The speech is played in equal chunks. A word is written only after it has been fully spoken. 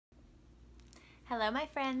Hello, my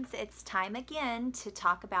friends. It's time again to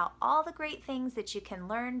talk about all the great things that you can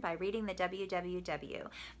learn by reading the WWW.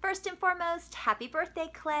 First and foremost, happy birthday,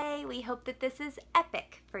 Clay. We hope that this is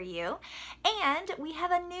epic for you. And we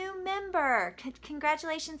have a new member.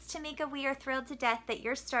 Congratulations, Tamika. We are thrilled to death that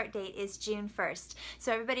your start date is June 1st.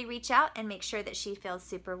 So everybody reach out and make sure that she feels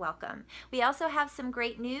super welcome. We also have some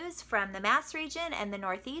great news from the Mass region and the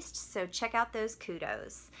Northeast, so check out those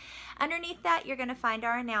kudos. Underneath that, you're going to find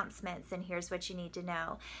our announcements, and here's what you need to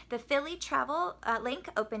know. The Philly travel link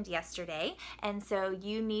opened yesterday, and so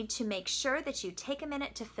you need to make sure that you take a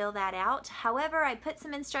minute to fill that out. However, I put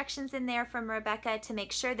some instructions in there from Rebecca to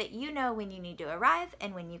make sure that you know when you need to arrive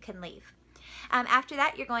and when you can leave. After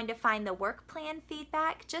that, you're going to find the work plan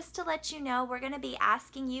feedback. Just to let you know, we're going to be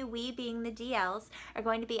asking you, we being the DLs, are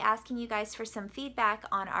going to be asking you guys for some feedback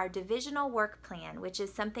on our divisional work plan, which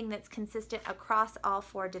is something that's consistent across all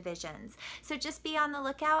 4 divisions. So just be on the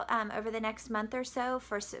lookout over the next month or so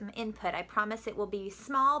for some input. I promise it will be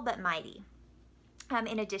small but mighty.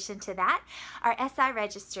 In addition to that, our SI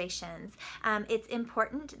registrations. It's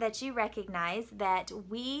important that you recognize that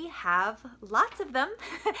we have lots of them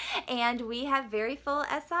and we have very full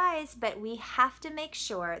SIs, but we have to make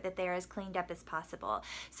sure that they're as cleaned up as possible.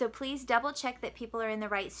 So please double check that people are in the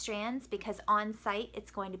right strands, because on site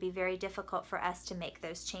it's going to be very difficult for us to make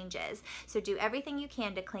those changes. So do everything you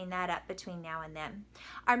can to clean that up between now and then.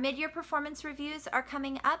 Our mid-year performance reviews are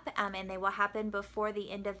coming up and they will happen before the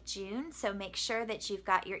end of June, so make sure that you've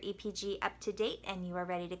got your EPG up to date and you are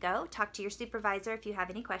ready to go. Talk to your supervisor if you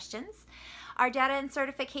have any questions. Our data and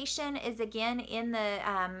certification is again in the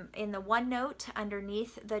OneNote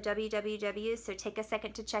underneath the WWW, so take a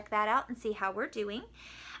second to check that out and see how we're doing.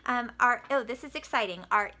 This is exciting.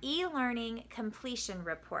 Our e-learning completion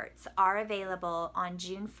reports are available on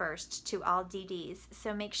June 1st to all DDs.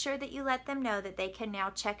 So make sure that you let them know that they can now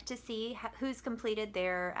check to see who's completed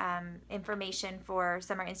their information for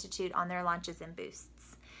Summer Institute on their launches and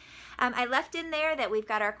boosts. I left in there that we've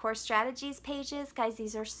got our core strategies pages. Guys,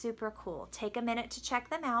 these are super cool. Take a minute to check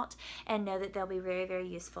them out and know that they'll be very, very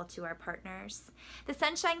useful to our partners. The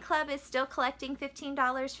Sunshine Club is still collecting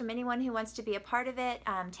 $15 from anyone who wants to be a part of it.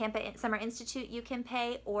 Tampa Summer Institute you can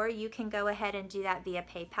pay, or you can go ahead and do that via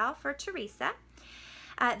PayPal for Teresa.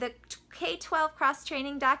 The K-12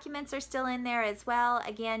 cross-training documents are still in there as well.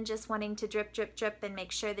 Again, just wanting to drip, drip, drip and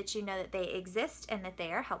make sure that you know that they exist and that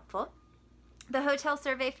they are helpful. The hotel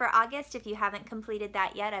survey for August, if you haven't completed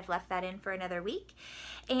that yet, I've left that in for another week.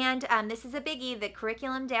 And this is a biggie. The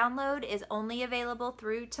curriculum download is only available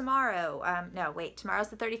through tomorrow. Tomorrow's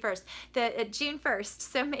the 31st, June 1st.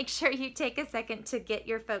 So make sure you take a second to get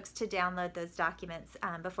your folks to download those documents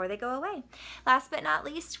before they go away. Last but not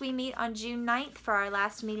least, we meet on June 9th for our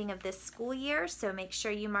last meeting of this school year. So make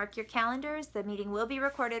sure you mark your calendars. The meeting will be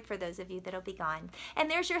recorded for those of you that'll be gone. And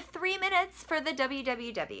there's your 3 minutes for the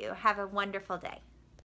WWW. Have a wonderful day.